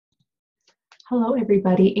Hello,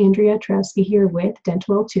 everybody. Andrea Twarowski here with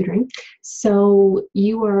Dentalelle Tutoring. So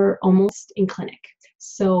you are almost in clinic.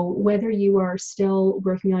 So whether you are still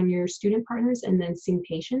working on your student partners and then seeing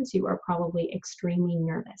patients, you are probably extremely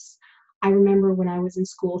nervous. I remember when I was in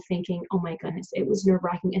school thinking, oh my goodness, it was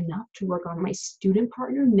nerve-wracking enough to work on my student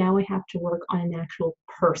partner. Now I have to work on an actual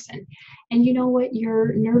person. And you know what?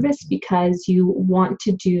 You're nervous because you want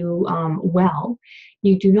to do well.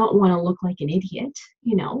 You do not want to look like an idiot,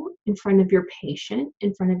 in front of your patient,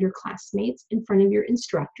 in front of your classmates, in front of your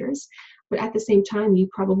instructors. But at the same time, you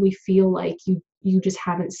probably feel like you just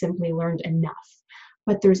haven't simply learned enough.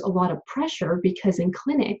 But there's a lot of pressure because in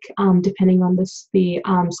clinic, depending on the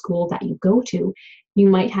school that you go to, you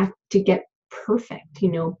might have to get perfect,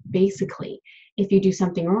 basically. If you do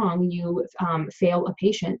something wrong, you fail a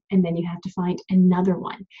patient and then you have to find another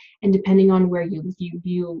one. And depending on where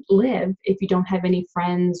you live, if you don't have any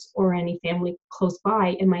friends or any family close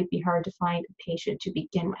by, it might be hard to find a patient to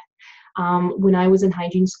begin with. When I was in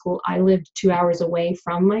hygiene school, I lived 2 hours away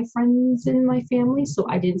from my friends and my family, so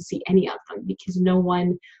I didn't see any of them because no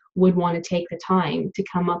one would want to take the time to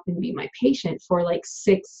come up and be my patient for like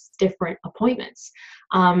 6 different appointments.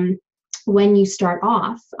 When you start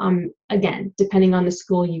off, again, depending on the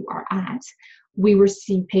school you are at, we were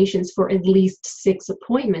seeing patients for at least 6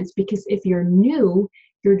 appointments because if you're new,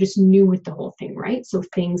 you're just new with the whole thing, right? So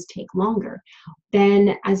things take longer.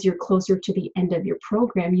 Then as you're closer to the end of your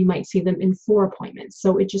program, you might see them in 4 appointments.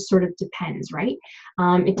 So it just sort of depends, right?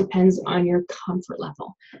 It depends on your comfort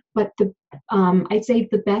level. But I'd say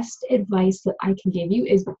the best advice that I can give you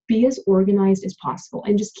is be as organized as possible.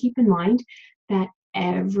 And just keep in mind that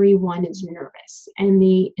everyone is nervous and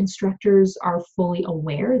the instructors are fully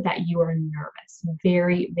aware that you are nervous,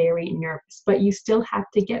 very, very nervous, but you still have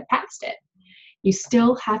to get past it. You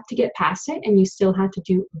still have to get past it and you still have to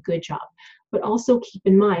do a good job. But also keep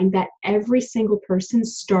in mind that every single person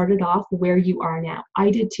started off where you are now.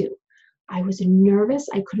 I did too. I was nervous.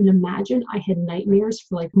 I couldn't imagine. I had nightmares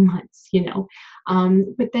for like months,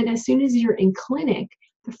 But then as soon as you're in clinic,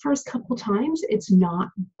 the first couple times, it's not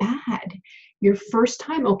bad. Your first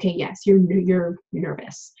time, okay, yes, you're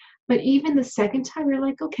nervous. But even the second time, you're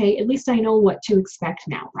like, okay, at least I know what to expect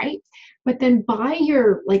now, right? But then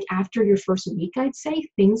after your first week, I'd say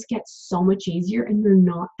things get so much easier and you're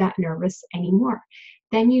not that nervous anymore.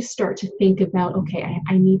 Then you start to think about, okay,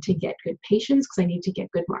 I need to get good patients because I need to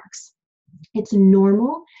get good marks. It's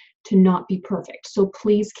normal to not be perfect. So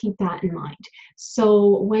please keep that in mind.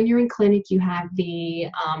 So when you're in clinic, you have the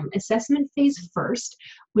assessment phase first,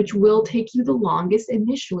 which will take you the longest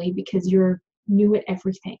initially because you're new at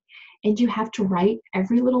everything. And you have to write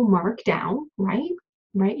every little mark down, right?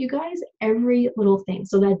 Right, you guys? Every little thing.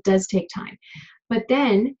 So that does take time. But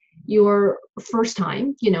then your first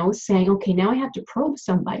time, saying, okay, now I have to probe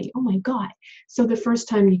somebody. Oh my God. So the first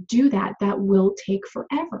time you do that, that will take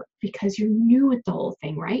forever because you're new at the whole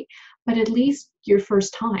thing, right? But at least your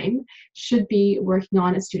first time should be working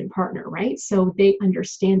on a student partner, right? So they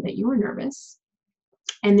understand that you're nervous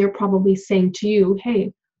and they're probably saying to you,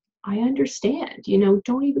 hey, I understand,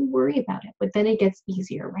 don't even worry about it. But then it gets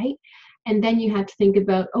easier, right? And then you have to think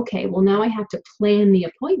about, okay, well, now I have to plan the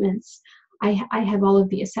appointments. I have all of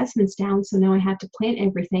the assessments down, so now I have to plan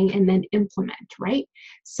everything and then implement, right?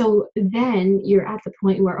 So then you're at the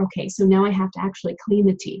point where, okay, so now I have to actually clean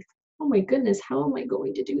the teeth. Oh my goodness, how am I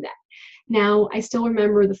going to do that? Now, I still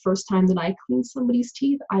remember the first time that I cleaned somebody's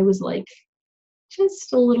teeth, I was like,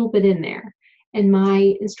 just a little bit in there. And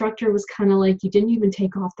my instructor was kind of like, you didn't even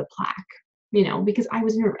take off the plaque, because I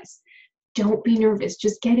was nervous. Don't be nervous.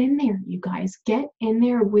 Just get in there, you guys. Get in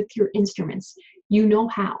there with your instruments. You know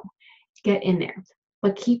how. Get in there.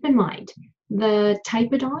 But keep in mind, the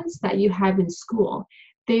typodonts that you have in school,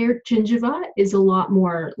 their gingiva is a lot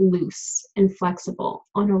more loose and flexible.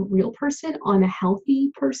 On a real person, on a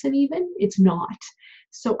healthy person even, it's not.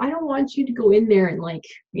 So I don't want you to go in there and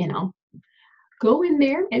go in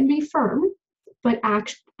there and be firm, but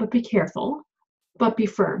be careful, but be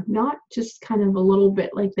firm. Not just kind of a little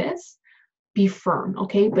bit like this. Be firm,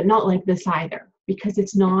 okay? But not like this either, because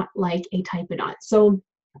it's not like a typodont. So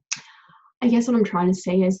I guess what I'm trying to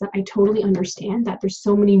say is that I totally understand that there's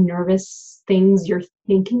so many nervous things you're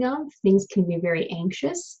thinking of. Things can be very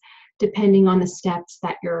anxious depending on the steps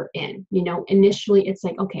that you're in. Initially it's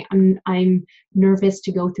like, okay, I'm nervous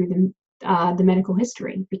to go through the medical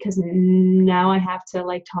history because now I have to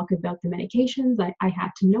talk about the medications. I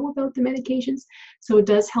have to know about the medications. So it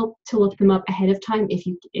does help to look them up ahead of time if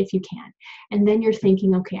you can. And then you're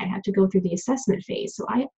thinking, okay, I have to go through the assessment phase. So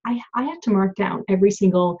I have to mark down every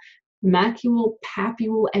single macule,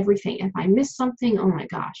 papule, everything. If I miss something, oh my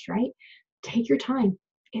gosh, right? Take your time.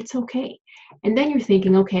 It's okay. And then you're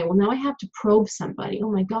thinking, okay, well, now I have to probe somebody.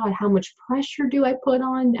 Oh my God, how much pressure do I put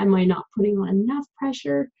on? Am I not putting on enough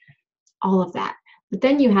pressure? All of that. But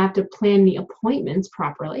then you have to plan the appointments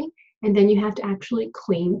properly, and then you have to actually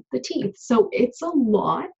clean the teeth. So it's a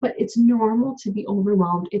lot, but it's normal to be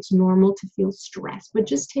overwhelmed. It's normal to feel stressed, but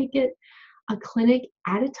just take it a clinic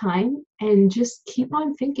at a time and just keep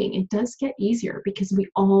on thinking. It does get easier because we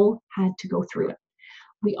all had to go through it.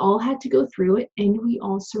 We all had to go through it and we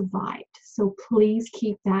all survived. So please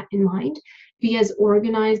keep that in mind. Be as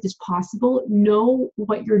organized as possible. Know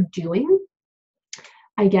what you're doing,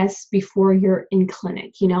 I guess, before you're in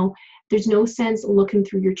clinic. There's no sense looking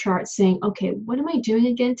through your chart saying, okay, what am I doing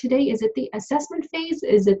again today? Is it the assessment phase?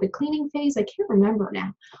 Is it the cleaning phase? I can't remember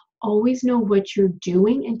now. Always know what you're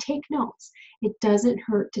doing and take notes. It doesn't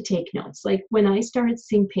hurt to take notes. Like when I started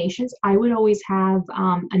seeing patients, I would always have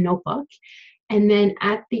a notebook. And then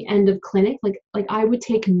at the end of clinic, like I would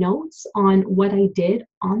take notes on what I did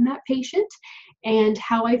on that patient and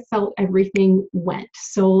how I felt everything went.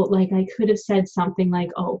 So like I could have said something like,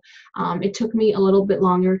 it took me a little bit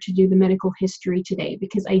longer to do the medical history today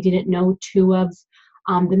because I didn't know two of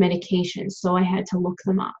the medications. So I had to look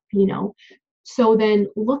them up. So then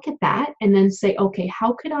look at that and then say, okay,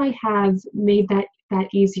 how could I have made that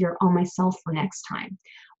easier on myself for next time?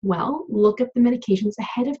 Well, look up the medications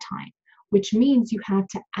ahead of time, which means you have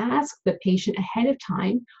to ask the patient ahead of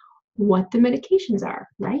time what the medications are,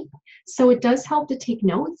 right? So it does help to take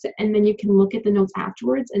notes, and then you can look at the notes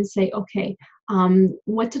afterwards and say, okay,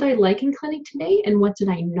 what did I like in clinic today and what did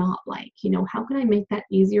I not like? How can I make that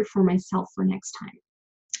easier for myself for next time?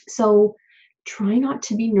 So try not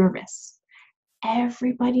to be nervous.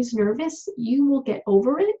 Everybody's nervous. You will get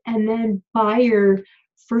over it, and then by your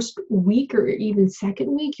first week or even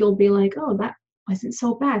second week, you'll be like, oh, that wasn't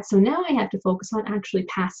so bad. So now I have to focus on actually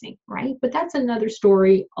passing, right? But that's another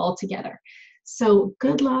story altogether. So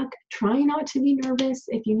good luck. Try not to be nervous.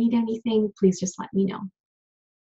 If you need anything, please just let me know.